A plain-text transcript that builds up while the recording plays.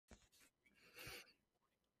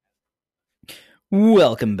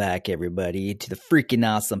Welcome back, everybody, to the Freaking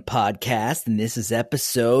Awesome Podcast, and this is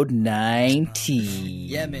episode 19.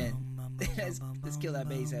 Yeah, man. Let's kill that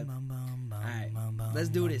bass head. Alright, let's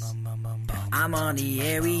do this. I'm on the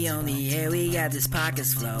air, we got this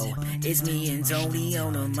podcast flow. It's me and Tony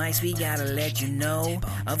on the mics, we gotta let you know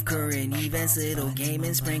of current events, little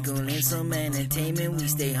gaming, sprinkle in some entertainment. We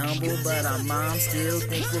stay humble, but our moms still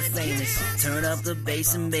think we're famous. Turn up the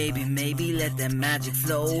bass and baby, maybe let that magic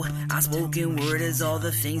flow. Our spoken word is all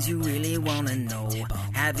the things you really wanna know.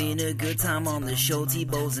 Having a good time on the show,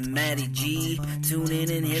 T-Bows and Matty G. Tune in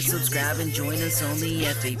and hit subscribe and join us on the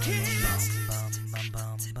FAP.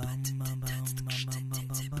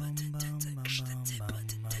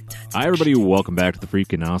 Hi, everybody. Welcome back to the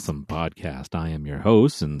Freaking Awesome Podcast. I am your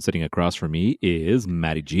host, and sitting across from me is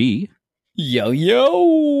Matty G.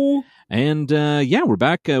 Yo! And we're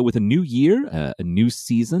back with a new year, a new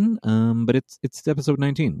season, but it's episode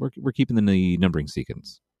 19. We're keeping the numbering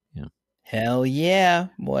sequence. Yeah. Hell yeah.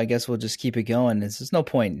 Well, I guess we'll just keep it going. There's no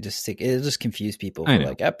point. It'll just confuse people for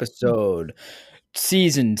like episode...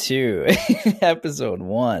 Season 2, episode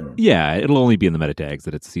 1. Yeah, it'll only be in the meta tags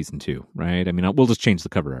that it's season 2, right? I mean, we'll just change the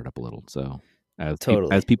cover art up a little, so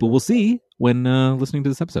as people will see when listening to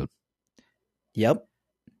this episode. Yep.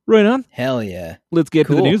 Right on. Hell yeah. Let's get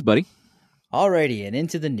to the news, buddy. Alrighty, and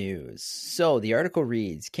into the news. So the article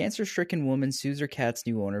reads, cancer-stricken woman sues her cat's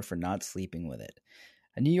new owner for not sleeping with it.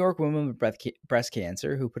 A New York woman with breast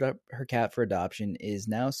cancer who put up her cat for adoption is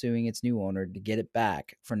now suing its new owner to get it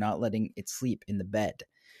back for not letting it sleep in the bed.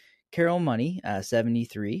 Carol Money,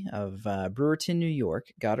 73, of Brewerton, New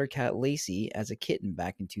York, got her cat Lacey as a kitten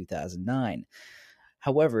back in 2009.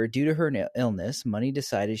 However, due to her illness, Money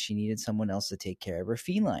decided she needed someone else to take care of her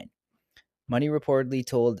feline. Money reportedly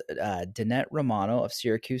told Danette Romano of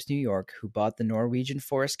Syracuse, New York, who bought the Norwegian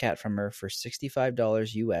forest cat from her for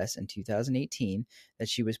 $65 US in 2018, that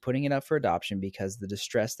she was putting it up for adoption because of the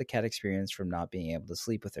distress the cat experienced from not being able to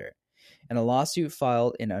sleep with her. In a lawsuit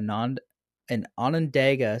filed in an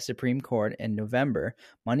Onondaga Supreme Court in November,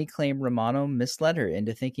 Money claimed Romano misled her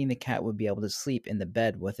into thinking the cat would be able to sleep in the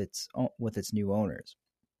bed with its new owners.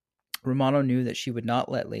 Romano knew that she would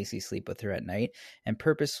not let Lacey sleep with her at night and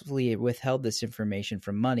purposefully withheld this information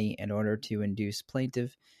from Money in order to induce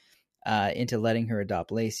plaintiff into letting her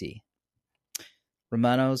adopt Lacey.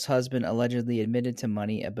 Romano's husband allegedly admitted to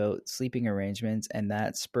Money about sleeping arrangements, and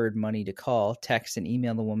that spurred Money to call, text, and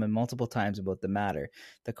email the woman multiple times about the matter,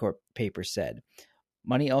 the court paper said.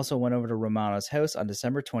 Money also went over to Romano's house on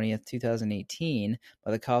December 20th, 2018, but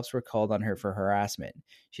the cops were called on her for harassment.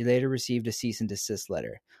 She later received a cease and desist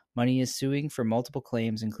letter. Money is suing for multiple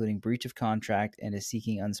claims, including breach of contract, and is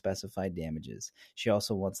seeking unspecified damages. She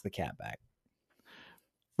also wants the cat back.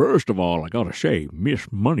 First of all, I gotta say, Miss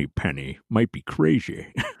Moneypenny might be crazy.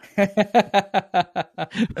 Every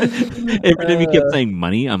time you kept saying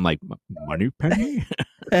money, I'm like, Moneypenny?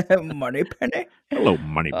 Moneypenny? Hello,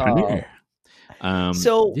 Moneypenny.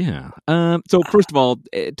 So first of all,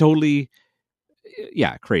 totally,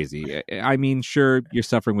 crazy. I mean, sure, you're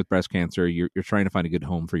suffering with breast cancer. You're trying to find a good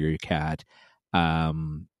home for your cat.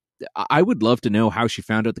 I would love to know how she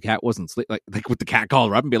found out the cat wasn't sleep. Like with the cat call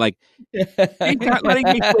her up and be like, "He's not letting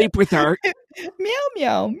me sleep with her." Meow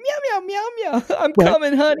meow meow meow meow meow. I'm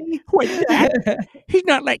coming, honey. What's that? He's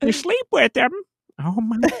not letting you sleep with him. Oh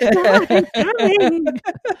my God, he's coming.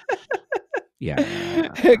 Yeah.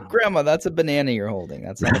 Grandma, that's a banana you're holding.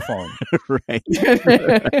 That's not a phone. Right.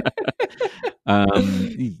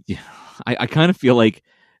 I kind of feel like,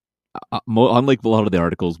 unlike a lot of the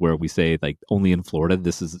articles where we say like only in Florida,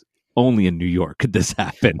 this is only in New York could this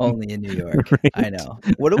happen. Only in New York. Right? I know.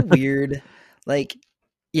 What a weird,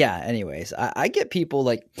 anyways, I get people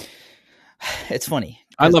like, it's funny.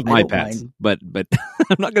 I love my pets, but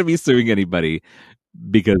I'm not going to be suing anybody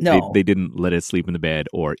because they didn't let us sleep in the bed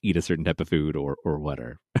or eat a certain type of food or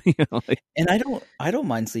whatever. And I don't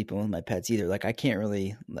mind sleeping with my pets either. Like I can't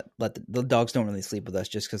really let the dogs don't really sleep with us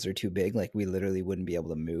just because they're too big. Like we literally wouldn't be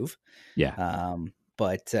able to move. Yeah.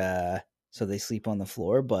 So they sleep on the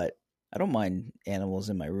floor, but I don't mind animals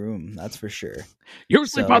in my room. That's for sure. You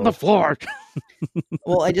sleep on the floor.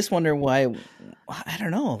 Well, I just wonder why. I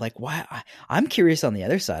don't know. Like why? I'm curious on the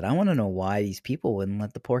other side. I want to know why these people wouldn't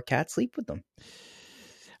let the poor cat sleep with them.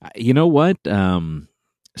 You know what?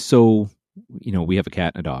 So, we have a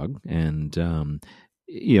cat and a dog, and,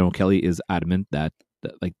 Kelly is adamant that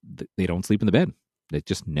they don't sleep in the bed. They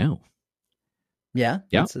just no. Yeah.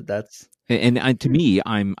 Yeah. That's and to me,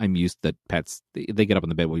 I'm used that pets, they get up on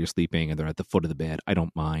the bed while you're sleeping and they're at the foot of the bed. I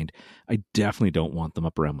don't mind. I definitely don't want them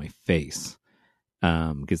up around my face.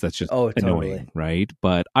 Because that's just annoying, totally. right?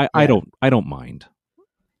 But I don't mind.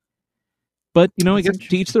 But, you know, I That's guess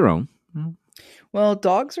to each their own. Well,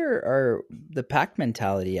 dogs are the pack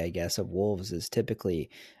mentality, I guess, of wolves is typically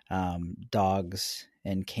dogs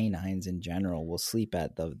and canines in general will sleep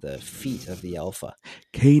at the feet of the alpha.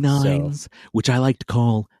 Canines, which I like to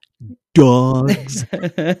call dogs.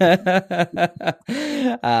 But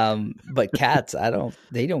cats,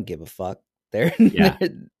 they don't give a fuck. They're, Yeah.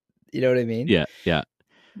 you know what I mean? Yeah.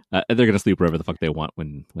 They're going to sleep wherever the fuck they want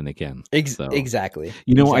when they can. So, exactly.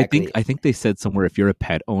 You know, exactly. I think they said somewhere if you're a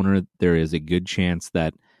pet owner, there is a good chance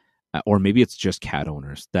that, or maybe it's just cat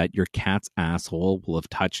owners, that your cat's asshole will have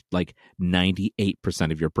touched like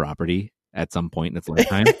 98% of your property at some point in its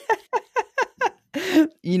lifetime.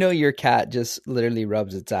 You know, your cat just literally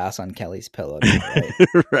rubs its ass on Kelly's pillow now, right?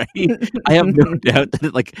 Right? I have no doubt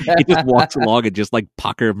that it just walks along and just like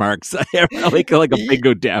pucker marks like a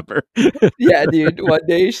bingo dapper. Yeah, dude. One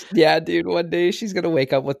day she's gonna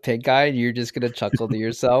wake up with pink eye, and you're just gonna chuckle to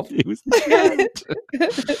yourself. It was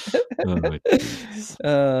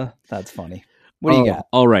that's funny. What do you got?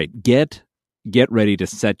 All right, get ready to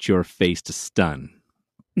set your face to stun.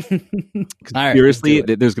 Right, seriously,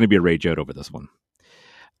 there's going to be a rage out over this one.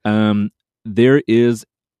 There is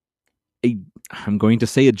I'm going to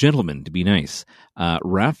say a gentleman to be nice.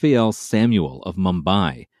 Raphael Samuel of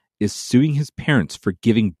Mumbai is suing his parents for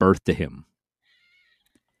giving birth to him.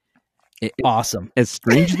 Awesome. As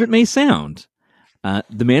strange as it may sound,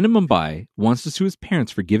 the man in Mumbai wants to sue his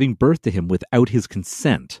parents for giving birth to him without his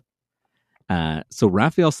consent. So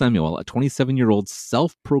Raphael Samuel, a 27-year-old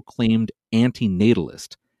self-proclaimed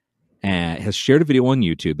anti-natalist, has shared a video on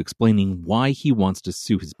YouTube explaining why he wants to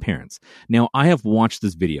sue his parents. Now, I have watched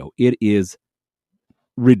this video. It is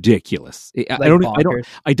ridiculous.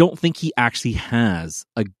 I don't think he actually has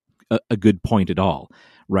a good point at all,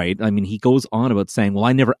 right? I mean, he goes on about saying, well,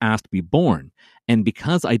 I never asked to be born. And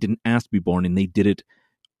because I didn't ask to be born and they did it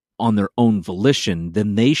on their own volition,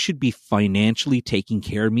 then they should be financially taking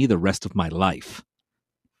care of me the rest of my life.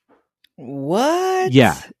 What?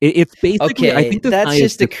 Yeah, it's basically. Okay, I think that's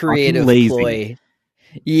just a creative ploy.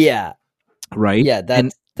 Yeah, right. Yeah,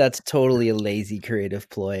 that's totally a lazy creative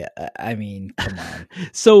ploy. I mean, come on.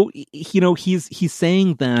 So you know, he's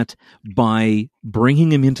saying that by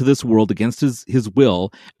bringing him into this world against his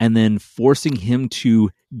will, and then forcing him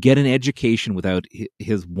to get an education without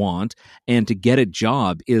his want, and to get a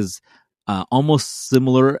job is almost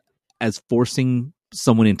similar as forcing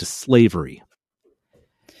someone into slavery.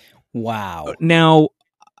 Wow. Now,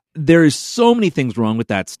 there is so many things wrong with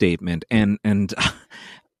that statement, and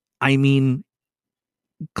I mean,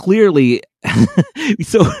 clearly,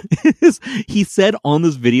 so he said on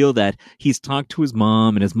this video that he's talked to his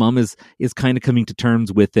mom, and his mom is kind of coming to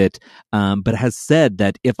terms with it, but has said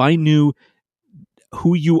that if I knew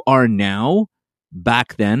who you are now,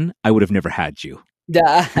 back then, I would have never had you.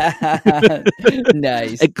 Nice.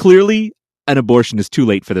 And clearly, an abortion is too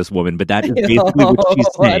late for this woman, but that is basically what she's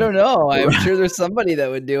saying. I don't know. I'm sure there's somebody that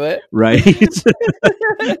would do it. Right?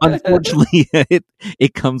 Unfortunately,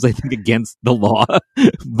 it comes, I think, against the law.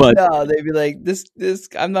 But no, they'd be like, this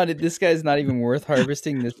guy's not even worth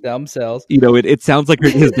harvesting this stem cells. You know, it sounds like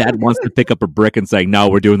his dad wants to pick up a brick and saying, no,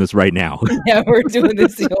 we're doing this right now. Yeah, we're doing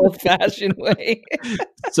this the old-fashioned way.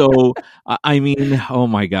 So, I mean, oh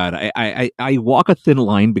my God. I walk a thin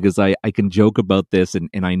line because I can joke about this,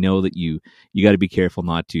 and I know that you got to be careful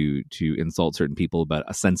not to insult certain people about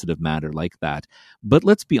a sensitive matter like that. But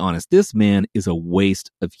let's be honest, this man is a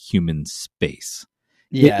waste of human space.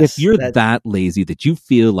 Yes, if you're that lazy that you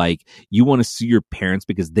feel like you want to sue your parents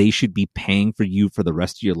because they should be paying for you for the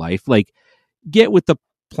rest of your life, like, get with the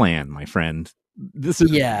plan, my friend. This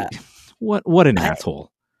is what an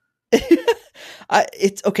asshole.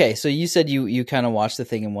 It's okay. So you said you kind of watched the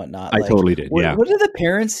thing and whatnot. I totally did. Yeah. What do the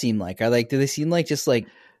parents seem like? Do they seem like just like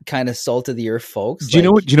kind of salt of the earth folks? Do you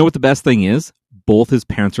know what the best thing is? Both his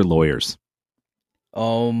parents are lawyers.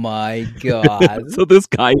 Oh my God. So this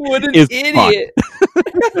guy what an is idiot.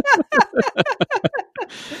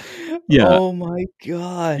 Yeah. Oh my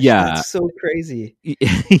gosh. Yeah. That's so crazy.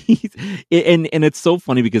 and it's so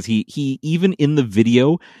funny because he even in the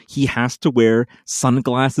video, he has to wear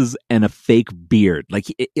sunglasses and a fake beard. Like,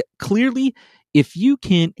 clearly, if you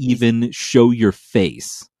can't even show your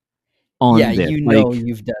face on this,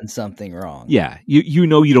 you've done something wrong. Yeah. You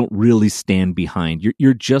know you don't really stand behind.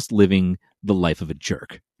 You're just living the life of a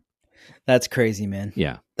jerk. That's crazy, man.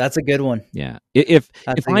 Yeah. That's a good one. Yeah. If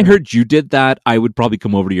I heard you did that, I would probably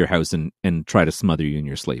come over to your house and try to smother you in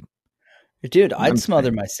your sleep. Dude, I'd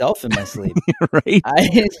smother myself in my sleep. Right?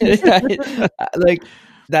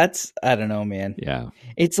 That's, I don't know, man. Yeah.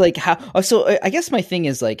 It's like, so I guess my thing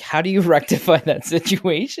is like, how do you rectify that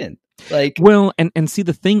situation? Like, well, and see,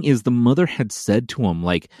 the thing is, the mother had said to him,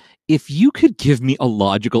 like, if you could give me a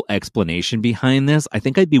logical explanation behind this, I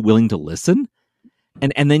think I'd be willing to listen.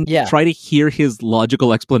 And then yeah, try to hear his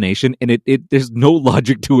logical explanation, and it there's no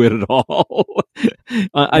logic to it at all.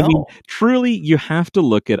 I mean, no, truly, you have to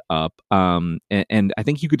look it up. And I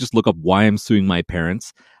think you could just look up "Why I'm Suing My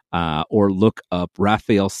Parents," or look up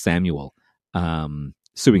Raphael Samuel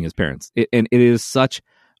suing his parents. And it is such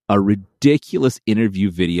a ridiculous interview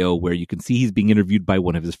video where you can see he's being interviewed by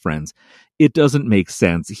one of his friends. It doesn't make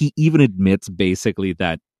sense. He even admits basically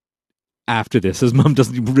that after this, his mom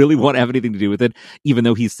doesn't really want to have anything to do with it, even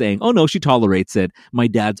though he's saying, oh no, she tolerates it. My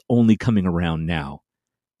dad's only coming around now.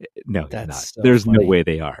 No, he's not. so There's funny. no way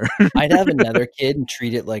they are. I'd have another kid and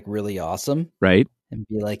treat it like really awesome, Right? and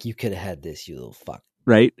be like, "You could have had this, you little fuck."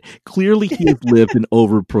 Right? Clearly, he has lived an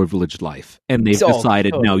overprivileged life, and they've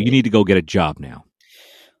decided, no, you need to go get a job now.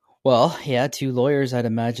 Well, yeah, 2 lawyers, I'd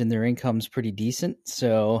imagine their income's pretty decent,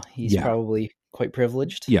 so he's probably quite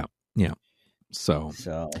privileged. Yeah. So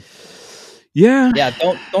yeah,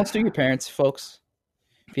 don't sue your parents, folks.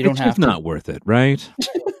 If you don't have it's to. not worth it, right?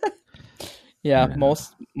 Yeah,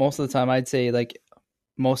 most of the time, I'd say, like,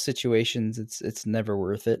 most situations, it's never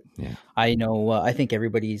worth it. Yeah, I know. I think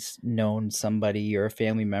everybody's known somebody or a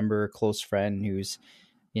family member, a close friend who's,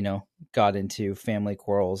 got into family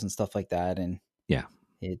quarrels and stuff like that, and yeah,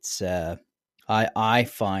 it's I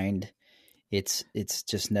find it's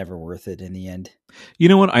just never worth it in the end. You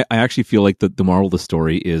know what? I actually feel like the moral of the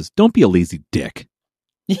story is don't be a lazy dick.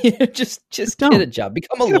 just get a job,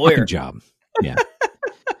 become a lawyer. Job. Yeah.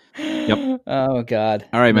 Yep. Oh God.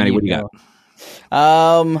 All right, Manny, what do you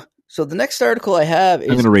got? So the next article I have is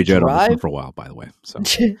I'm going to rage out on this one for a while, by the way. So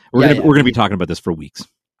we're going to be talking about this for weeks.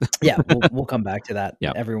 Yeah, we'll come back to that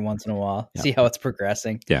every once in a while. See how it's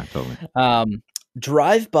progressing. Yeah, totally.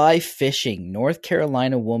 Drive-by fishing. North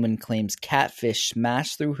Carolina woman claims catfish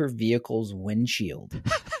smashed through her vehicle's windshield.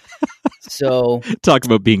 So talk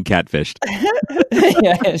about being catfished.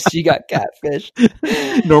 Yeah, she got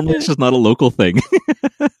catfished. Normally it's just not a local thing.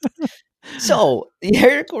 So the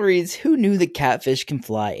article reads, who knew that catfish can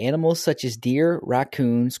fly? Animals such as deer,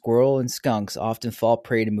 raccoon, squirrel, and skunks often fall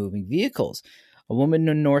prey to moving vehicles. A woman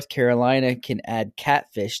in North Carolina can add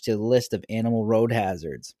catfish to the list of animal road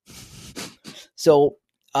hazards. So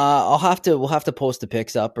we'll have to post the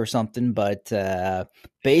pics up or something, but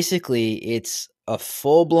basically it's a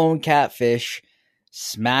full-blown catfish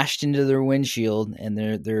smashed into their windshield, and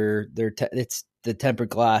it's the tempered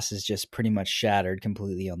glass is just pretty much shattered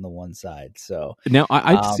completely on the one side. So now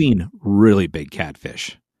I've seen really big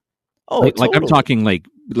catfish. Oh, like totally. I'm talking like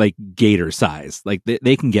gator size. Like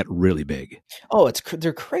they can get really big. Oh,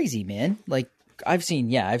 they're crazy, man. Like I've seen.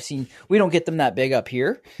 We don't get them that big up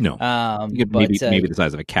here. No, maybe the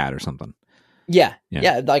size of a cat or something. Yeah.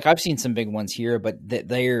 Like I've seen some big ones here, but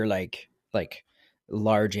they're like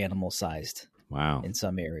large animal sized. Wow. In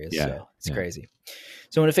some areas, yeah. So it's crazy.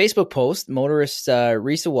 So in a Facebook post, motorist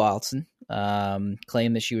Risa Watson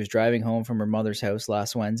claimed that she was driving home from her mother's house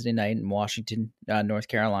last Wednesday night in Washington, North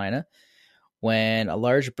Carolina, when a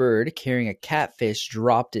large bird carrying a catfish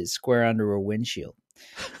dropped it square under her windshield.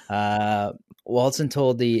 Watson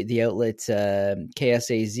told the outlet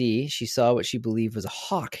KSAZ she saw what she believed was a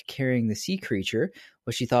hawk carrying the sea creature,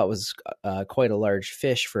 what she thought was quite a large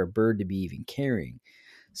fish for a bird to be even carrying.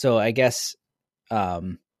 So I guess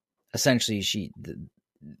essentially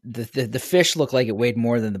the fish looked like it weighed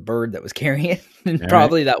more than the bird that was carrying it, and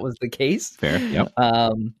probably that was the case. Fair, yep.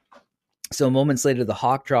 So moments later, the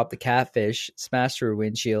hawk dropped the catfish, smashed her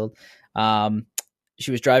windshield.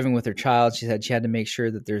 She was driving with her child. She said she had to make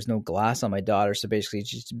sure that there's no glass on my daughter. So basically,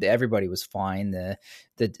 everybody was fine. The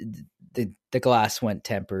glass went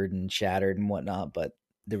tempered and shattered and whatnot, but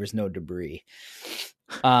there was no debris.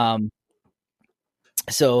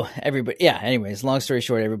 So everybody, yeah. Anyways, long story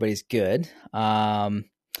short, everybody's good.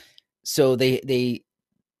 So they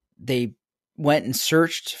went and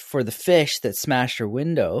searched for the fish that smashed her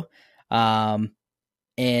window,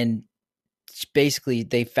 and basically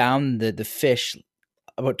they found the fish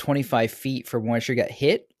about 25 feet from where she got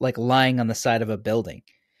hit, like lying on the side of a building.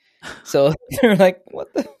 So they're like,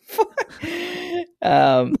 "What the fuck?"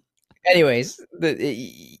 Anyways,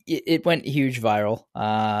 it went huge viral.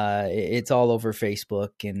 It's all over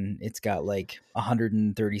Facebook, and it's got like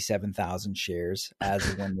 137,000 shares as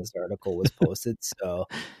of when this article was posted. So,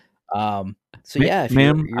 yeah,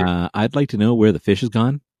 ma'am, I'd like to know where the fish has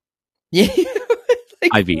gone. Yeah,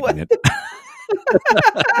 like, I've eaten it.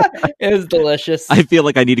 It was delicious. I feel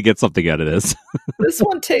like I need to get something out of this. This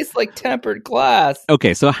one tastes like tempered glass.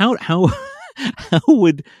 Okay, so how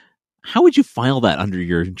would you file that under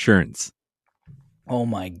your insurance? Oh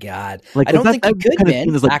my God! Like, I don't think you that could, kind of man.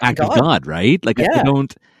 seen as like act of God, right? Like, I Yeah.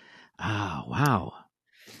 don't. Oh, wow.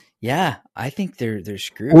 Yeah, I think they're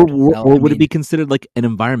screwed. No, Or I would it mean, be considered like an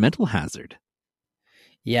environmental hazard?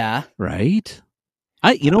 yeah, Right.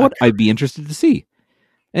 You know what? I'd be interested to see.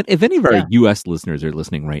 And if any of our yeah. U.S. listeners are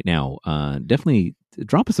listening right now, definitely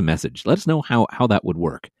drop us a message. Let us know how that would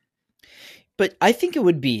work. But I think it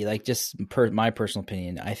would be like just my personal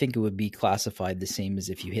opinion. I think it would be classified the same as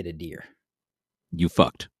if you hit a deer. You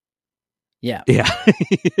fucked. Yeah. Yeah.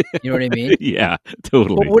 You know what I mean? Yeah,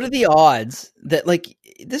 totally. But what are the odds that like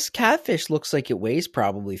this catfish looks like it weighs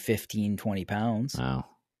probably 15, 20 pounds?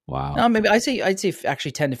 Wow. No, maybe I'd say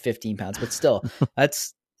actually 10 to 15 pounds, but still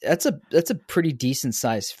that's a pretty decent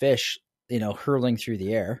sized fish, hurling through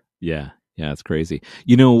the air. Yeah. Yeah, it's crazy.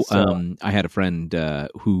 You know, So, I had a friend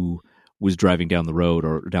who was driving down the road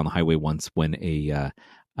or down the highway once when a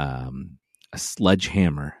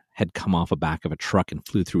sledgehammer had come off the back of a truck and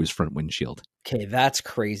flew through his front windshield. okay, that's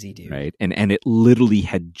crazy, dude. Right. And it literally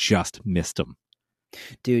had just missed him.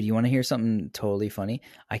 Dude, you want to hear something totally funny?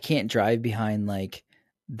 I can't drive behind like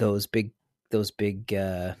those big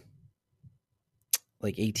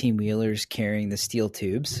like 18-wheelers carrying the steel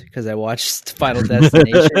tubes because I watched Final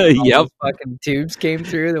Destination. And all Yep. those fucking tubes came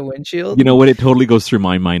through the windshield. You know what? It totally goes through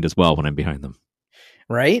my mind as well when I'm behind them.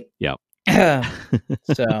 Right? Yep.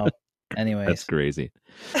 So, anyways. That's crazy.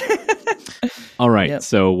 All right. Yep.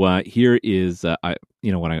 So here is,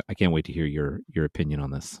 you know what? I can't wait to hear your opinion on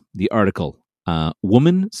this. The article,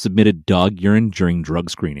 woman submitted dog urine during drug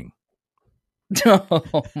screening.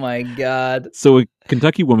 Oh my God. So a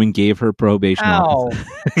Kentucky woman gave her probation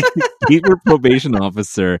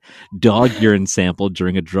officer dog urine sample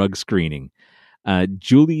during a drug screening.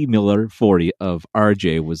 Julie Miller, 40, of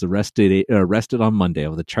RJ, was arrested on Monday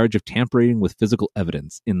with a charge of tampering with physical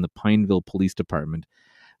evidence in the Pineville Police Department,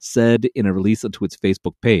 said in a release onto its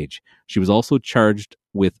Facebook page. She was also charged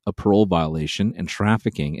with a parole violation and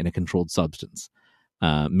trafficking in a controlled substance.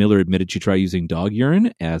 Miller admitted she tried using dog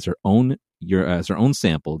urine as her own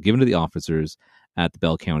sample given to the officers at the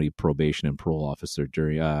Bell County Probation and Parole Officer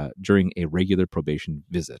during a regular probation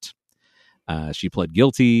visit. She pled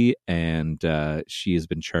guilty, and she has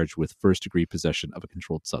been charged with first-degree possession of a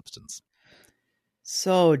controlled substance.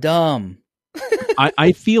 So dumb.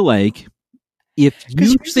 I feel like if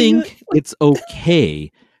you think it's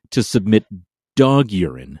okay to submit dog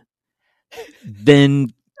urine, then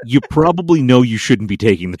you probably know you shouldn't be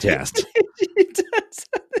taking the test.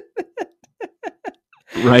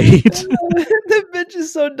 Right? The bitch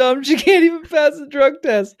is so dumb she can't even pass the drug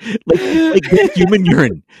test. Like human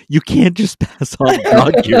urine. You can't just pass on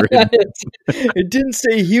dog urine. It didn't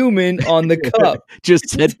say human on the cup. Just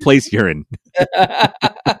said place urine.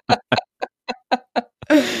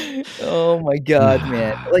 Oh my God,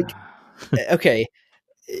 man. Like, okay.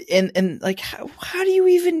 And like, how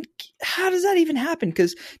does that even happen?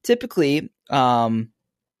 Because typically,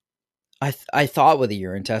 I thought with a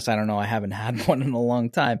urine test, I don't know, I haven't had one in a long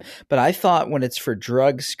time, but I thought when it's for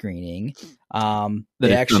drug screening,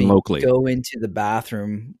 they actually go into the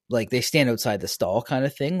bathroom, like they stand outside the stall kind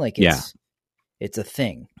of thing. Like it's a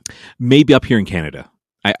thing. Maybe up here in Canada.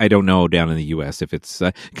 I don't know down in the US if it's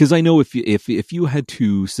because I know if you had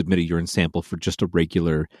to submit a urine sample for just a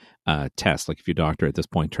regular test, like if your doctor at this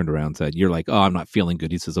point turned around and said, you're like, oh, I'm not feeling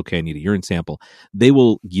good. He says, okay, I need a urine sample. They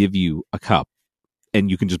will give you a cup and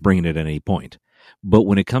you can just bring it at any point. But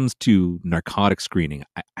when it comes to narcotic screening,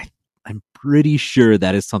 I'm pretty sure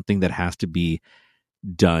that is something that has to be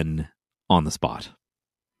done on the spot.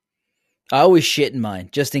 I always shit in mine,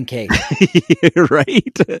 just in case.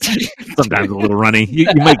 Right? Sometimes a little runny. You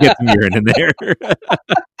might get some urine in there.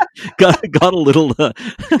 got a little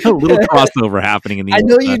crossover happening in the. I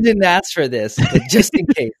know you didn't ask for this, but just in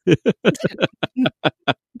case.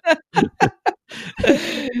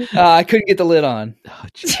 I couldn't get the lid on. Oh,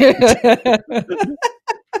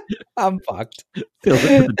 I'm fucked. Fill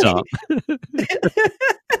it to the top.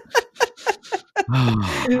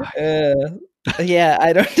 Yeah,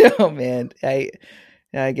 I don't know, man. I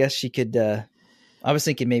guess she could. I was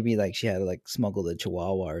thinking maybe like she had to like smuggle the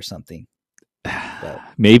Chihuahua or something. But,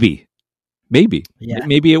 maybe. Yeah.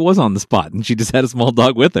 Maybe it was on the spot, and she just had a small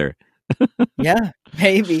dog with her. Yeah,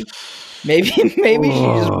 maybe she just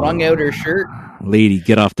wrung out her shirt. Lady,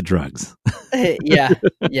 get off the drugs. Yeah,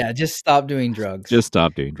 just stop doing drugs. Just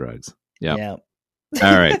stop doing drugs. Yep. Yeah.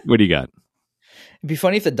 All right, what do you got? It'd be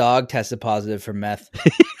funny if the dog tested positive for meth.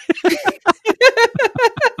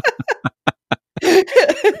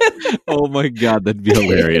 Oh my God, that'd be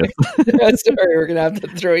hilarious. Sorry, we're gonna have to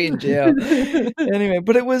throw you in jail. Anyway,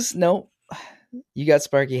 but it was no. You got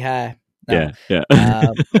Sparky high. No. Yeah.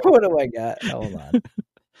 What do I got? Hold on.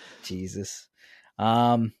 Jesus.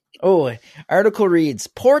 Article reads,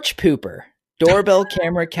 porch pooper. Doorbell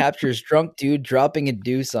camera captures drunk dude dropping a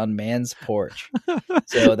deuce on man's porch.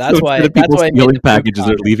 So that's why people I made stealing the packages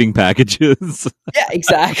or leaving packages. Yeah,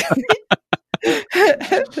 exactly.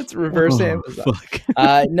 That's reverse Amazon.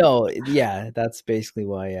 No, yeah, that's basically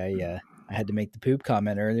why I had to make the poop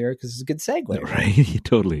comment earlier, because it's a good segue. Right? It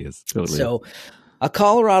totally is. So, a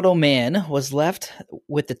Colorado man was left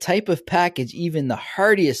with the type of package even the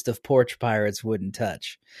hardiest of porch pirates wouldn't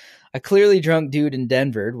touch. A clearly drunk dude in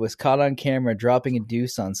Denver was caught on camera dropping a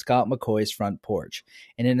deuce on Scott McCoy's front porch.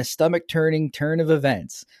 And in a stomach-turning turn of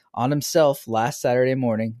events, on himself last Saturday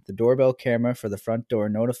morning, the doorbell camera for the front door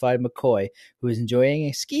notified McCoy, who was enjoying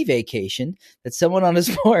a ski vacation, that someone on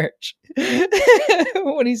his porch,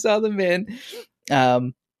 when he saw the man,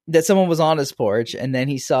 that someone was on his porch, and then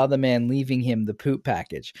he saw the man leaving him the poop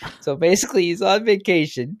package. So basically, he's on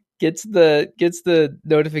vacation, gets the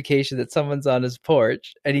notification that someone's on his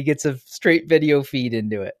porch, and he gets a straight video feed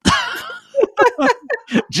into it.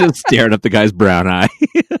 Just staring up the guy's brown eye.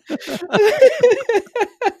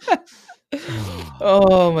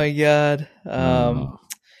 Oh my god.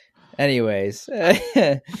 Anyways,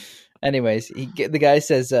 the guy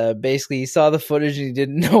says basically he saw the footage and he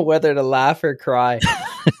didn't know whether to laugh or cry.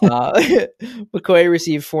 McCoy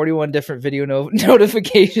received 41 different video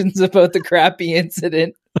notifications about the crappy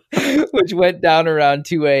incident, which went down around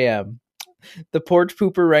 2 a.m. The porch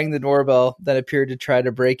pooper rang the doorbell, then appeared to try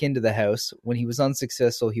to break into the house. When he was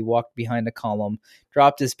unsuccessful, he walked behind a column,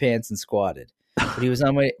 dropped his pants, and squatted.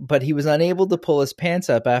 But he was unable to pull his pants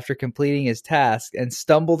up after completing his task and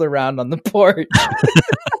stumbled around on the porch.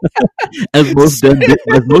 As most men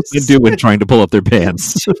do when trying to pull up their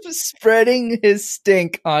pants. Spreading his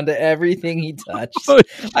stink onto everything he touched.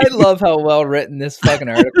 I love how well written this fucking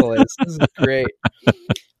article is. This is great.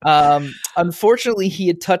 Unfortunately, he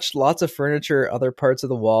had touched lots of furniture, other parts of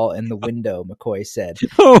the wall, and the window, McCoy said.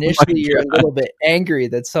 Initially, you're a little bit angry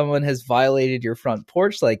that someone has violated your front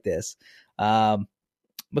porch like this.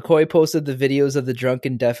 McCoy posted the videos of the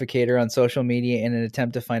drunken defecator on social media in an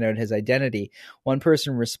attempt to find out his identity. One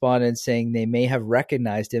person responded saying they may have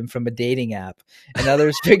recognized him from a dating app, and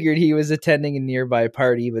others figured he was attending a nearby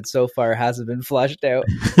party, but so far hasn't been flushed out.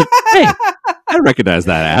 Hey, I recognize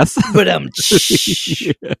that ass. But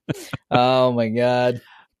oh my god.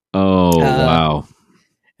 Oh wow.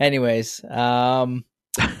 Anyways, so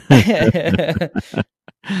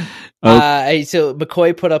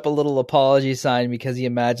McCoy put up a little apology sign because he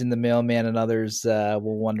imagined the mailman and others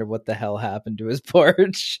will wonder what the hell happened to his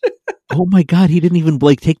porch. Oh my god, he didn't even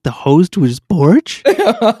take the hose to his porch? He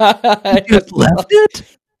just left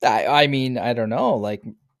it? I mean, I don't know.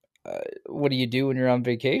 What do you do when you're on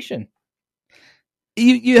vacation?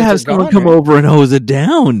 You have someone come over and hose it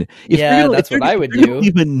down. That's what I would do.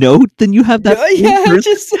 Leave a note, then you have that.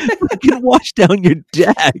 Just fucking wash down your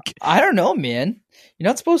deck. I don't know, man. You're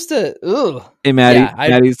not supposed to. Ugh. Hey,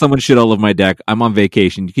 Maddie, someone shit all over my deck. I'm on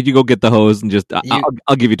vacation. Could you go get the hose and just?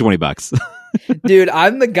 I'll give you $20. Dude,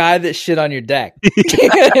 I'm the guy that shit on your deck.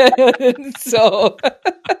 So.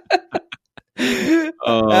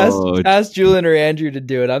 Ask Julian or Andrew to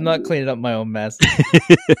do it. I'm not cleaning up my own mess.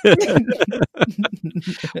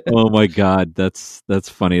 Oh my god, that's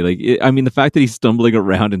funny. I mean, the fact that he's stumbling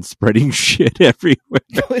around and spreading shit everywhere.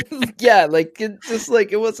 Yeah, it just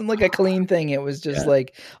it wasn't like a clean thing. It was just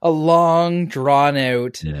like a long, drawn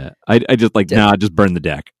out. Yeah, I just just burn the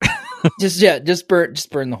deck. just burn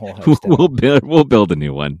the whole house down. We'll build a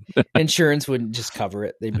new one. Insurance wouldn't just cover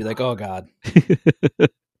it. They'd be like, oh god.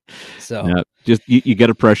 So just you get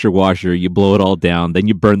a pressure washer, you blow it all down, then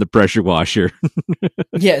you burn the pressure washer.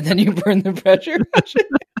 Yeah, then you burn the pressure washer.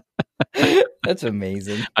 That's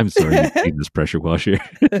amazing. I'm sorry you need this pressure washer.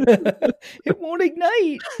 It won't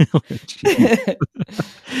ignite.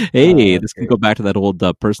 Hey, this can go back to that old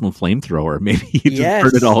personal flamethrower. Maybe you just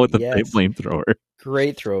burn it all with the flamethrower.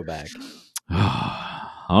 Great throwback.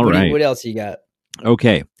 All right. What else you got?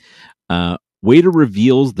 Okay. Waiter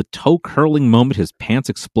reveals the toe curling moment his pants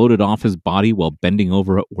exploded off his body while bending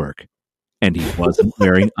over at work. And he wasn't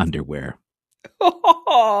wearing underwear.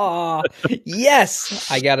 Oh,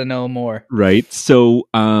 yes. I got to know more. Right. So,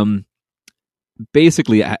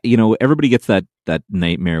 basically, everybody gets that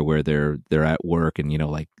nightmare where they're at work and,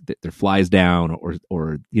 their flies down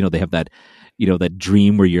or, they have that, that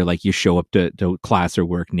dream where you show up to class or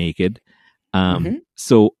work naked.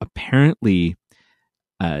 So apparently,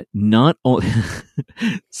 not only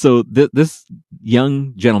so this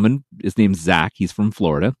young gentleman, his name's Zach. He's from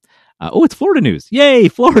Florida. It's Florida news! Yay,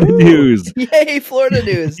 Florida news! Yay, Florida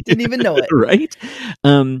news! Didn't even know it. Right?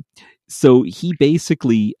 So he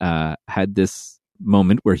basically had this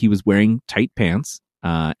moment where he was wearing tight pants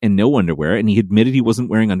and no underwear, and he admitted he wasn't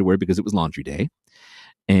wearing underwear because it was laundry day,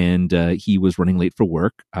 and he was running late for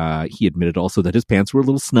work. He admitted also that his pants were a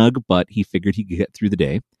little snug, but he figured he could get through the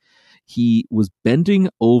day. He was bending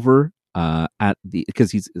over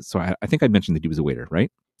because I think I mentioned that he was a waiter,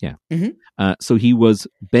 right? Yeah. Mm-hmm. So he was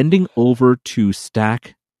bending over to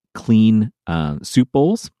stack clean soup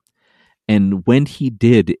bowls. And when he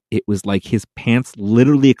did, it was like his pants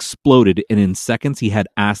literally exploded. And in seconds, he had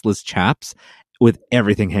assless chaps with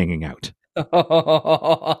everything hanging out. To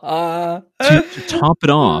top it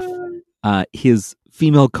off, his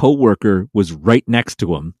female coworker was right next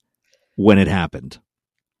to him when it happened.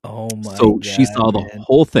 Oh my so God, she saw the man.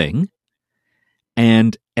 whole thing,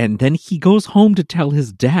 and then he goes home to tell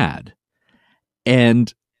his dad.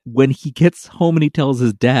 And when he gets home and he tells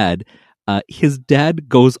his dad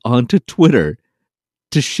goes onto Twitter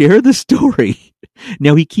to share the story.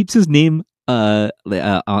 Now he keeps his name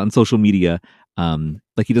on social media,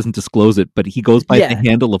 like he doesn't disclose it, but he goes by the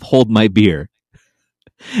handle of Hold My Beer.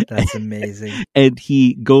 That's amazing. And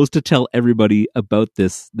he goes to tell everybody about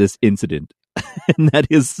this incident, and that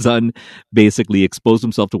his son basically exposed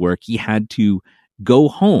himself to work. He had to go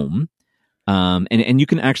home, and you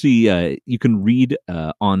can actually you can read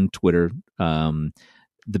on Twitter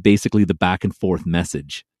basically the back and forth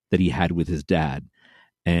message that he had with his dad,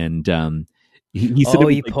 and he said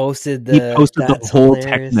he posted the whole hilarious.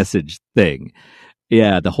 text message thing.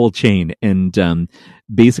 Yeah, the whole chain. And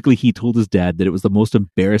basically he told his dad that it was the most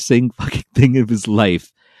embarrassing fucking thing of his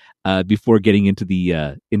life before getting into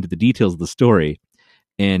the details of the story.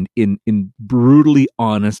 And in brutally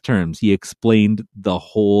honest terms, he explained the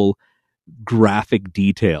whole graphic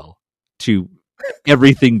detail to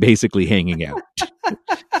everything basically hanging out.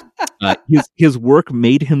 His work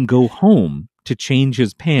made him go home to change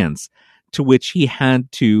his pants, to which he had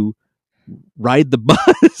to ride the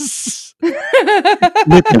bus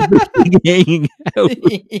with everything hanging out.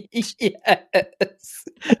 Yes.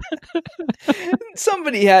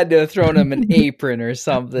 Somebody had to have thrown him an apron or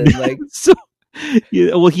something. Like so.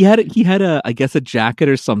 Yeah, well, he had I guess a jacket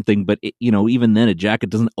or something, but even then, a jacket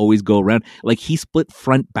doesn't always go around. Like he split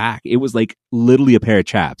front back. It was like literally a pair of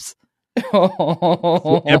chaps.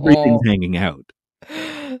 So everything's hanging out.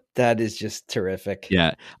 That is just terrific.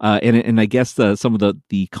 Yeah, and I guess some of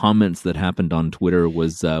the comments that happened on Twitter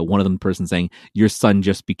was one of them person saying, "Your son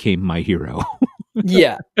just became my hero."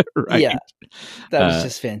 Yeah, right? Yeah, that was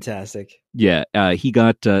just fantastic. Yeah, he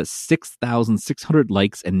got 6,600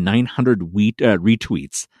 likes and 900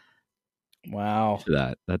 retweets. Wow,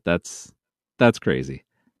 For that's crazy.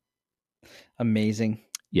 Amazing.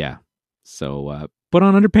 Yeah. So put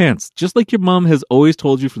on underpants, just like your mom has always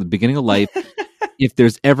told you from the beginning of life. If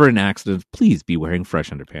there's ever an accident, please be wearing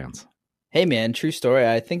fresh underpants. Hey man, true story.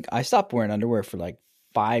 I think I stopped wearing underwear for like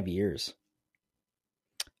 5 years.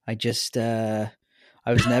 I just I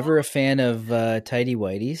was never a fan of tighty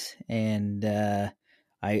whities, and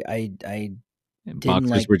I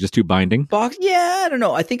boxers were just too binding. Yeah, I don't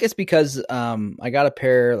know. I think it's because I got a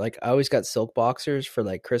pair, like I always got silk boxers for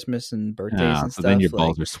like Christmas and birthdays and stuff. Then your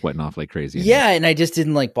balls are sweating off like crazy. Yeah, and I just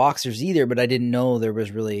didn't like boxers either, but I didn't know there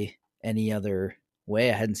was really any other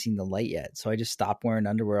way. I hadn't seen the light yet, so I just stopped wearing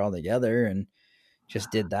underwear altogether and just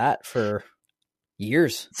did that for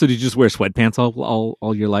years. So did you just wear sweatpants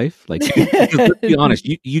all your life? Like, let's be honest,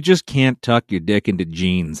 you just can't tuck your dick into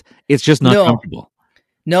jeans. It's just not comfortable.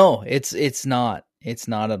 No, it's not. It's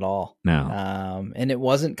not at all. No. And it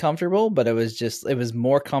wasn't comfortable, but it was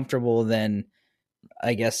more comfortable than,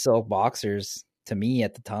 I guess, silk boxers to me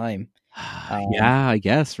at the time. Yeah, I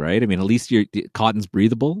guess, right? I mean, at least your cotton's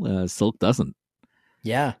breathable. Silk doesn't.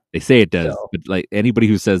 Yeah. They say it does, but like anybody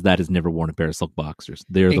who says that has never worn a pair of silk boxers.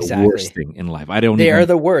 They're the worst thing in life. They are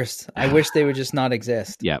the worst. I wish they would just not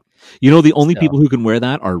exist. Yeah. The only people who can wear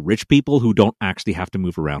that are rich people who don't actually have to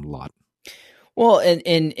move around a lot. Well, or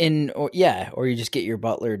you just get your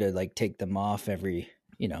butler to like take them off every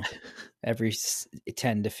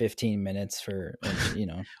 10 to 15 minutes for,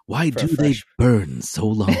 Why do they burn so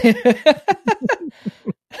long?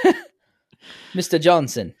 Mr.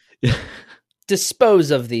 Johnson,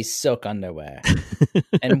 dispose of these silk underwear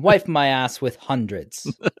and wipe my ass with hundreds.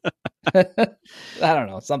 I don't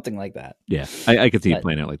know, something like that. Yeah, I could see you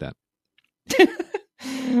playing out like that.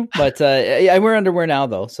 But I wear underwear now,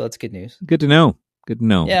 though, so that's good news. Good to know.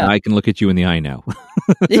 Yeah. I can look at you in the eye now.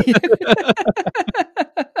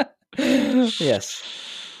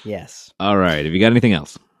 Yes. All right. Have you got anything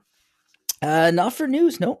else? Not for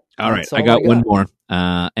news. Nope. All right. I got one more.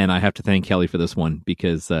 And I have to thank Kelly for this one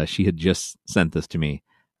because she had just sent this to me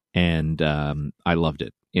and I loved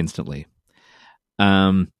it. instantly.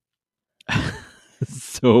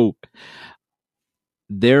 So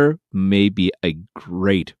there may be a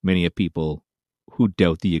great many of people who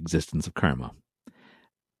doubt the existence of karma,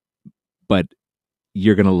 but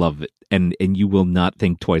you're going to love it, and you will not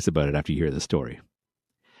think twice about it after you hear the story.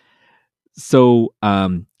 So,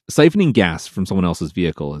 siphoning gas from someone else's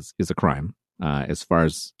vehicle is a crime, as far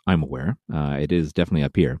as I'm aware. It is definitely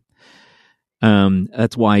up here.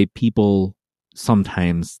 That's why people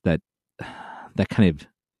sometimes that kind of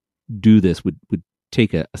do this would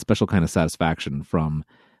take a special kind of satisfaction from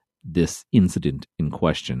this incident in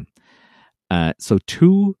question. It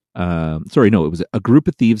was a group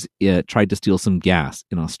of thieves tried to steal some gas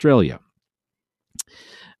in Australia.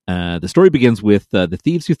 The story begins with the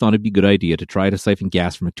thieves who thought it'd be a good idea to try to siphon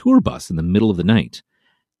gas from a tour bus in the middle of the night.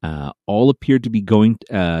 All appeared to be going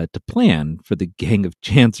to plan for the gang of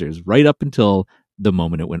chancers right up until the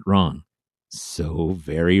moment it went wrong. So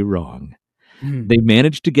very wrong. They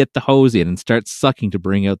managed to get the hose in and start sucking to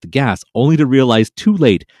bring out the gas, only to realize too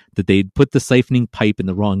late that they'd put the siphoning pipe in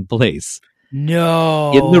the wrong place.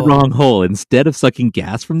 No. In the wrong hole. Instead of sucking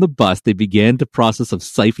gas from the bus, they began the process of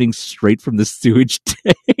siphoning straight from the sewage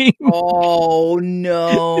tank. Oh,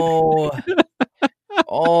 no.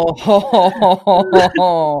 Oh.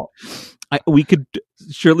 We could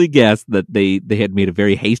surely guess that they had made a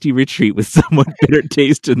very hasty retreat with somewhat bitter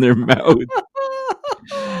taste in their mouth.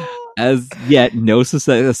 As yet, no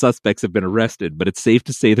suspects have been arrested, but it's safe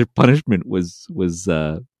to say their punishment was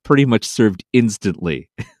pretty much served instantly.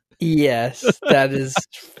 Yes, that is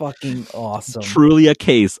fucking awesome. Truly a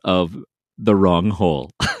case of the wrong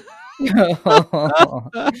hole.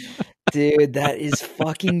 Dude, that is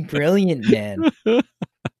fucking brilliant, man.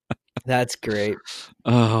 That's great.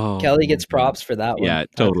 Oh, Kelly gets props for that one. Yeah,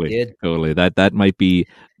 totally. Totally. That might be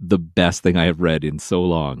the best thing I have read in so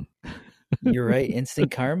long. You're right. Instant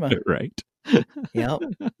karma. Right. Yep.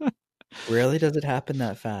 Rarely does it happen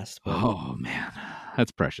that fast. But... Oh, man.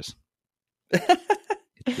 That's precious.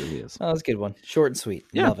 It truly is. That was a good one. Short and sweet.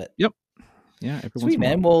 Yeah. Love it. Yep. Yeah. Sweet,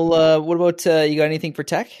 man. Well, what about, you got anything for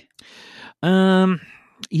tech? I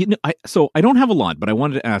don't have a lot, but I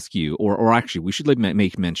wanted to ask you, or actually, we should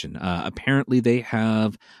make mention. Apparently, they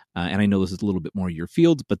have, and I know this is a little bit more your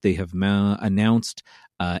field, but they have announced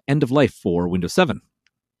end of life for Windows 7.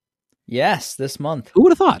 Yes, this month. Who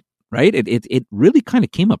would have thought? Right? It really kind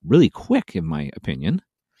of came up really quick, in my opinion.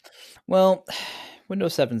 Well,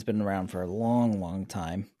 Windows 7's been around for a long, long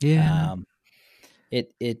time. Yeah.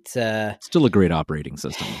 It's still a great operating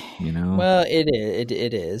system, you know. Well, it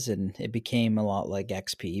is, and it became a lot like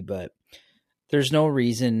XP, but there's no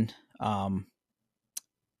reason. 8 and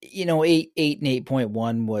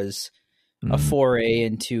 8.1 was a foray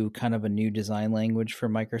into kind of a new design language for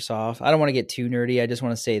Microsoft. I don't want to get too nerdy. I just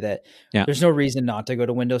want to say that there's no reason not to go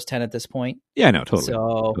to Windows 10 at this point. Yeah, no, totally.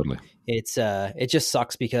 So totally. It just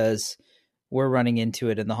sucks because we're running into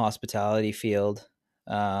it in the hospitality field.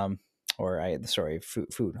 Food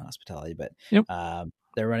hospitality, but yep.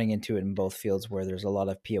 They're running into it in both fields where there's a lot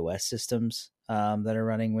of POS systems that are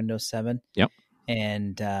running Windows 7. Yep.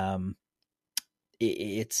 And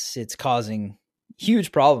it's causing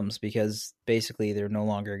huge problems because basically they're no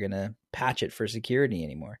longer going to patch it for security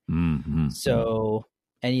anymore. Mm-hmm. So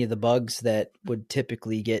any of the bugs that would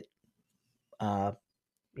typically get,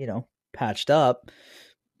 patched up,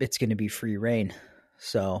 it's going to be free reign.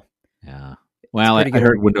 So yeah. Well, I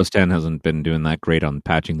heard Windows 10 hasn't been doing that great on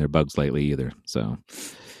patching their bugs lately either. So,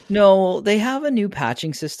 no, they have a new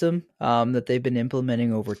patching system that they've been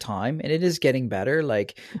implementing over time, and it is getting better.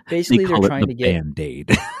 Like basically, they're trying to get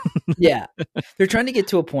Band-Aid. Yeah, they're trying to get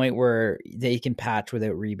to a point where they can patch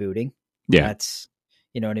without rebooting. Yeah, that's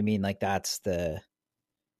what I mean. Like that's the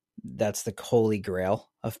holy grail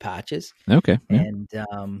of patches. Okay, yeah.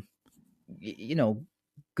 And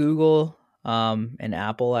Google and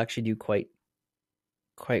Apple actually do quite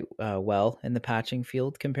well in the patching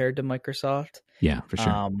field compared to Microsoft. Yeah, for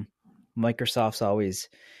sure. Microsoft's always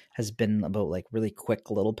has been about like really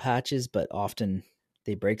quick little patches, but often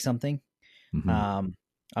they break something. Mm-hmm.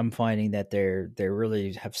 I'm finding that they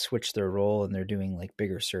really have switched their role and they're doing like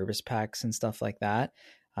bigger service packs and stuff like that.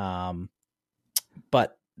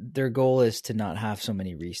 But their goal is to not have so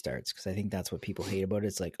many restarts because I think that's what people hate about it.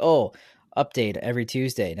 It's like, oh, update every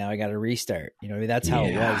Tuesday. Now I got to restart. That's how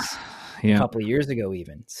it was. A couple of years ago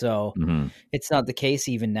even. So it's not the case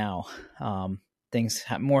even now.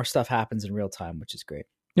 More stuff happens in real time, which is great.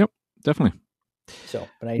 Yep, definitely. So,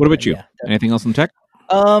 but what about you? Anything else in tech?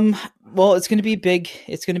 Well, it's going to be big.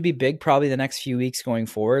 It's going to be big probably the next few weeks going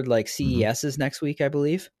forward. Like CES is next week, I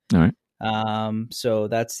believe. All right. So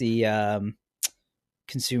that's the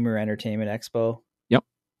Consumer Entertainment Expo. Yep.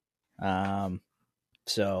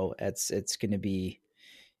 So it's going to be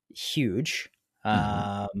huge.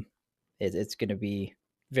 It's going to be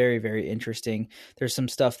very, very interesting. There's some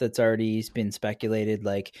stuff that's already been speculated,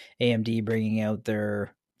 like AMD bringing out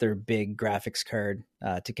their big graphics card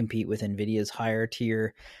to compete with NVIDIA's higher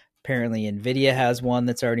tier. Apparently, NVIDIA has one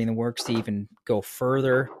that's already in the works to even go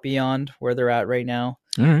further beyond where they're at right now.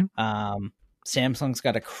 All right. Samsung's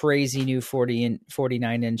got a crazy new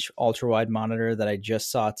 49-inch ultra-wide monitor that I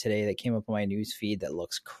just saw today that came up on my news feed that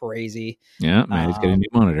looks crazy. Yeah, Maddie's getting a new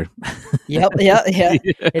monitor. Yep.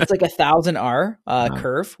 It's like 1000R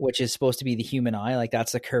curve, which is supposed to be the human eye. Like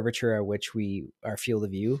that's the curvature at which our field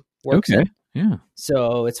of view works in. Yeah.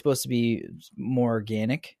 So it's supposed to be more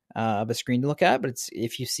organic of a screen to look at, but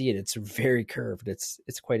if you see it, it's very curved. It's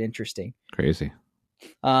quite interesting. Crazy.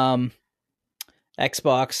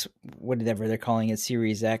 Xbox, whatever they're calling it,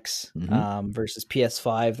 Series X versus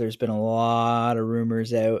PS5. There's been a lot of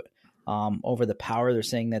rumors out over the power. They're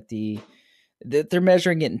saying that they're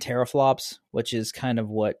measuring it in teraflops, which is kind of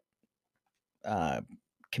what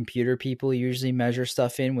computer people usually measure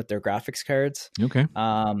stuff in with their graphics cards. Okay.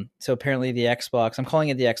 So apparently the Xbox, I'm calling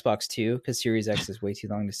it the Xbox 2 because Series X is way too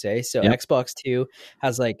long to say. So Xbox 2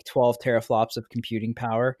 has like 12 teraflops of computing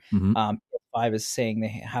power. PS5 is saying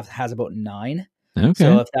has about 9. Okay.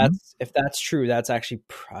 So if that's true, that's actually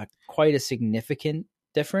quite a significant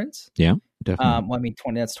difference. Yeah, definitely. Well, I mean,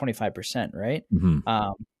 that's 25%, right? Mm-hmm.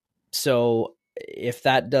 So if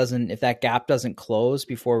that gap doesn't close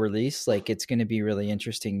before release, like it's going to be really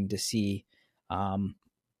interesting to see when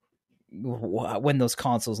those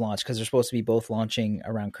consoles launch, because they're supposed to be both launching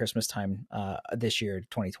around Christmas time this year,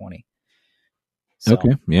 2020. So.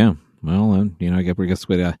 Okay. Yeah. Well, I guess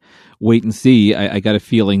we gotta wait and see. I got a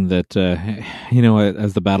feeling that,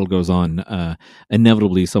 as the battle goes on,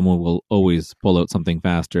 inevitably someone will always pull out something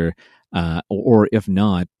faster. Or if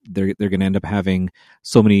not, they're going to end up having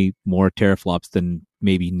so many more teraflops than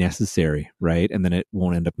maybe necessary, right? And then it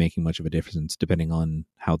won't end up making much of a difference depending on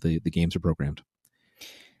how the games are programmed.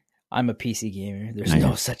 I'm a PC gamer. There's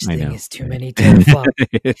no such thing as too many teraflops.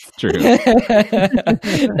 It's true.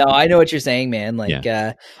 No, I know what you're saying, man. Like,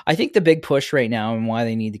 I think the big push right now and why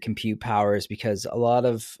they need the compute power is because a lot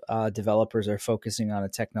of developers are focusing on a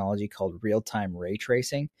technology called real-time ray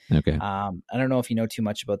tracing. Okay. I don't know if you know too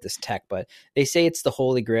much about this tech, but they say it's the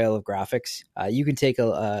holy grail of graphics. You can take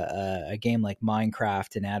a game like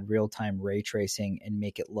Minecraft and add real-time ray tracing and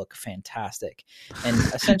make it look fantastic. And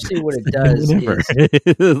essentially what it does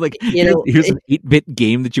is like, here's an 8-bit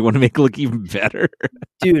game that you want to make look even better.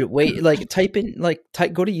 Dude, wait, go to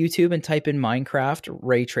YouTube and type in Minecraft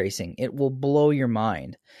ray tracing. It will blow your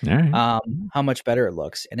mind. All right. How much better it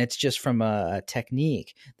looks. And it's just from a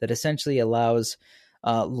technique that essentially allows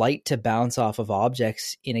light to bounce off of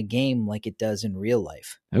objects in a game like it does in real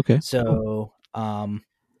life. Okay. So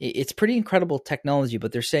it's pretty incredible technology,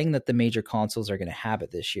 but they're saying that the major consoles are going to have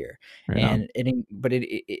it this year. Right.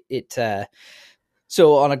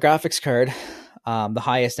 So on a graphics card, the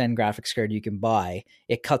highest end graphics card you can buy,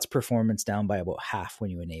 it cuts performance down by about half when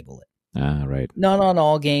you enable it. Right. Not on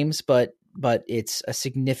all games, but it's a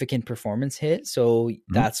significant performance hit. So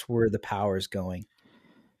that's where the power is going.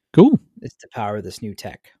 Cool. It's to power this new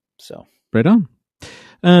tech. So right on.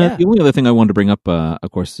 The only other thing I wanted to bring up, of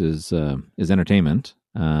course, is entertainment.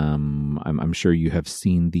 I'm sure you have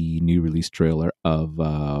seen the new release trailer of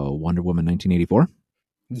Wonder Woman 1984.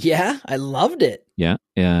 Yeah, I loved it. Yeah,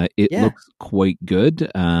 it looks quite good.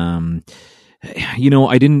 I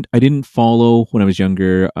didn't follow when I was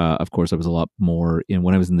younger. Of course, I was a lot more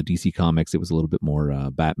when I was in the DC comics. It was a little bit more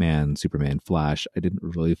Batman, Superman, Flash. I didn't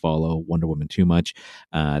really follow Wonder Woman too much.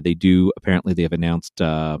 They have announced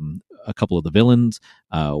a couple of the villains.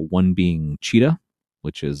 One being Cheetah,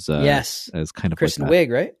 which is as kind of Kristen like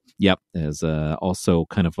Wiig, right? Yep, as also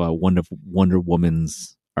kind of one of Wonder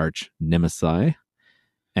Woman's arch nemesis.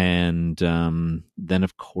 And then,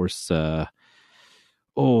 of course, who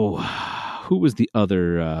was the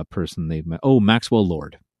other person they've met? Oh, Maxwell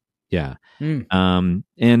Lord. Yeah. And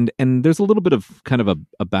there's a little bit of kind of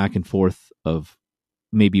a back and forth of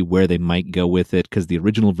maybe where they might go with it, because the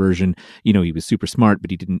original version, he was super smart, but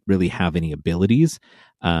he didn't really have any abilities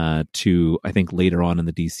to, I think later on in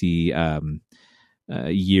the DC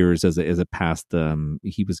years as it passed,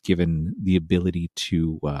 he was given the ability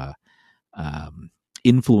to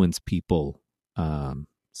influence people,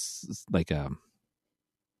 like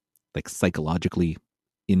psychologically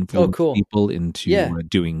influence people into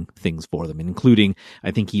doing things for them, including, I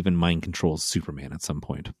think, even mind controls Superman at some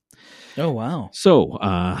point. Oh, wow. So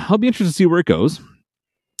I'll be interested to see where it goes.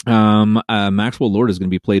 Maxwell Lord is going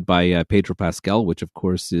to be played by Pedro Pascal, which of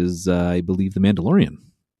course is, I believe, the Mandalorian.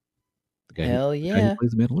 The guy Hell the guy yeah. who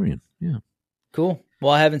plays the Mandalorian. Yeah. Cool.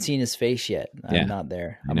 Well, I haven't seen his face yet. Yeah, I'm not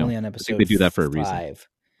there. I I'm know. only on I episode think they do that for a 5. reason.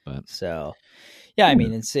 But So, yeah, I Yeah.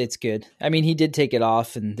 mean, it's good. I mean, he did take it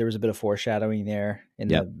off, and there was a bit of foreshadowing there in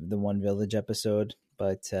Yep. the One Village episode.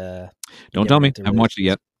 But you don't never tell me. get to I haven't really watched see it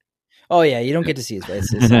yet. Oh yeah, you don't get to see his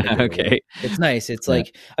face. It's not a big Okay. reveal. It's nice. It's Yeah.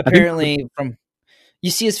 like apparently from you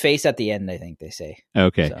see his face at the end. I think they say.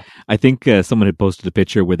 Okay. So. I think someone had posted a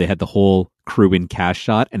picture where they had the whole crew in cast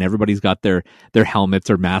shot and everybody's got their helmets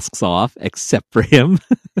or masks off except for him.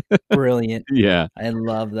 Brilliant. Yeah. I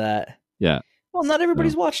love that. Yeah. Well, not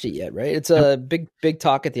everybody's watched it yet, right? It's a big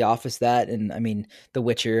talk at the office that, and I mean, The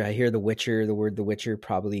Witcher. I hear The Witcher, the word The Witcher,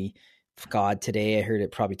 probably. God, today I heard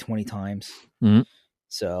it probably 20 times. Mhm.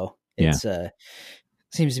 So it's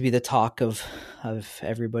seems to be the talk of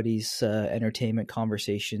everybody's entertainment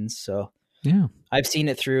conversations. So Yeah. I've seen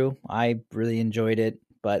it through. I really enjoyed it,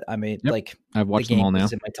 but I mean, like I've watched the them all game now.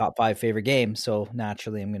 is in my top 5 favorite games. So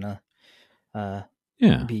naturally, I'm gonna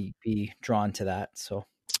Yeah. be drawn to that. So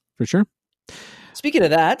For sure. speaking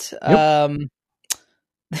of that,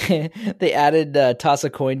 they added toss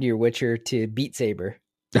a coin to your Witcher to Beat Saber.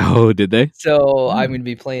 Oh, did they? So I'm going to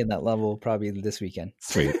be playing that level probably this weekend.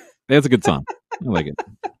 Sweet. That's a good song. I like it.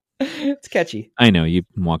 It's catchy. I know you've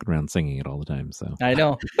been walking around singing it all the time, so I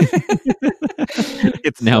know.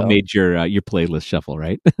 it's now made your playlist shuffle,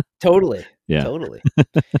 right? Totally. Yeah. Totally.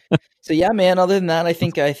 So yeah, man. Other than that, I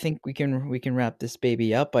think we can wrap this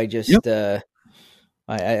baby up. I just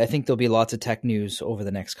I think there'll be lots of tech news over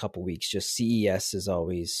the next couple weeks. Just CES is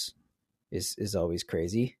always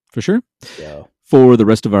crazy For sure. So. For the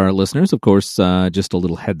rest of our listeners, of course, just a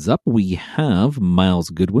little heads up: we have Miles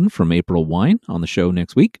Goodwin from April Wine on the show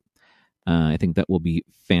next week. I think that will be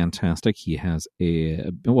fantastic. He has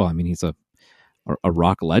he's a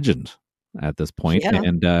rock legend at this point,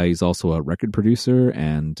 and he's also a record producer,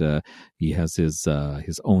 and he has his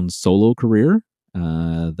own solo career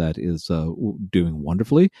that is doing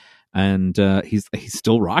wonderfully, and he's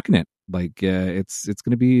still rocking it. Like it's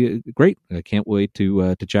going to be great. I can't wait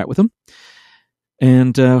to chat with him,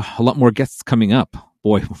 and a lot more guests coming up.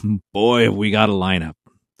 Boy, have we got a lineup.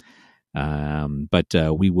 But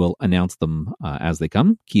we will announce them as they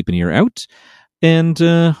come. Keep an ear out, and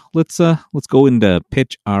let's go and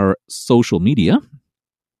pitch our social media.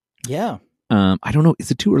 Yeah. I don't know.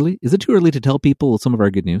 Is it too early? Is it too early to tell people some of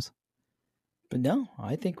our good news? But no,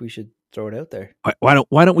 I think we should throw it out there. Why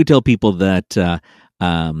don't we tell people that?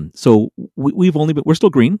 So we're still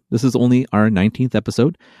green. This is only our 19th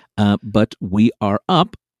episode, but we are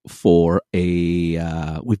up for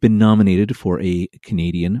we've been nominated for a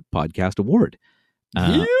Canadian Podcast Award.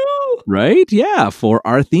 Right? Yeah, for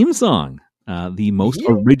our theme song, the most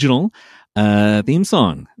original theme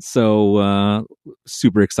song. So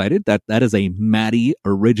super excited that is a Maddie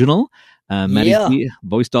original. Maddie G,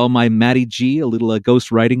 voiced all my Maddie G, a little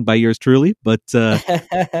ghost writing by yours truly, but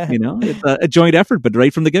it's a joint effort. But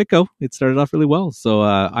right from the get go, it started off really well. So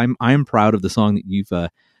I'm proud of the song that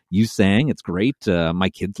you sang. It's great. My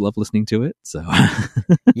kids love listening to it. So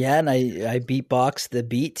yeah, and I beatboxed the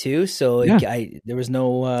beat too. So there was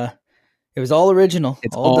no. It was all original.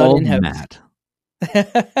 It's all done in house.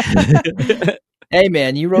 Hey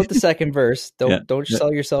man, you wrote the second verse. Don't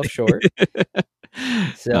sell yourself short.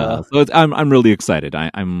 So I'm really excited.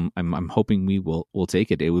 I'm hoping we'll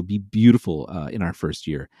take it. It would be beautiful in our first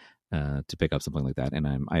year to pick up something like that,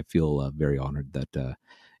 and I feel very honored that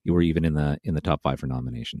you were even in the top 5 for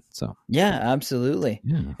nomination. So yeah, absolutely.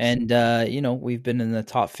 Yeah. And we've been in the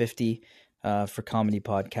top 50 for comedy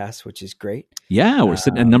podcasts, which is great. Yeah, we're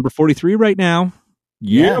sitting at number 43 right now.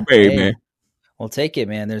 Yeah, baby. Hey, we'll take it,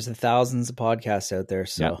 man. There's thousands of podcasts out there,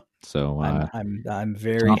 so. Yeah. So I'm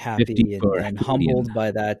very happy and humbled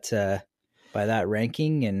by that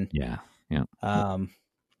ranking, and yeah.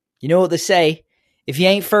 You know what they say: if you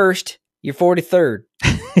ain't first, you're 43rd.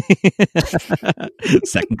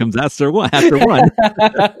 Second comes after one.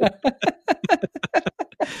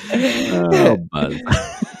 Oh, buzz.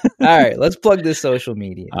 All right, let's plug this social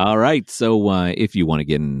media. All right, so if you want to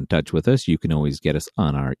get in touch with us, you can always get us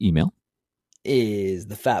on our email. Is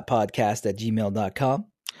thefatpodcast@gmail.com.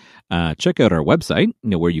 Check out our website,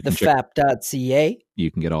 where you can thefap.ca.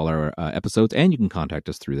 You can get all our episodes, and you can contact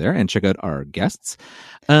us through there and check out our guests.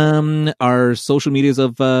 Our social medias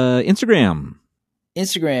of Instagram,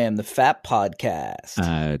 the Fap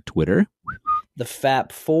Podcast. Twitter, the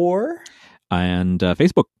Fap4, and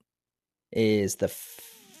Facebook is the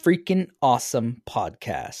Freaking Awesome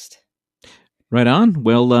Podcast. Right on.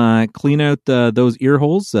 Well, clean out those ear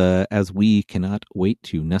holes as we cannot wait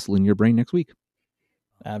to nestle in your brain next week.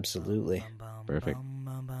 Absolutely. Perfect.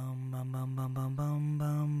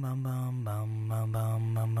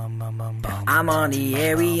 I'm on the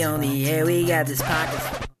air, we got this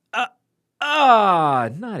pocket.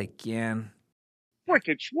 Not again.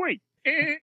 Wicked sweet.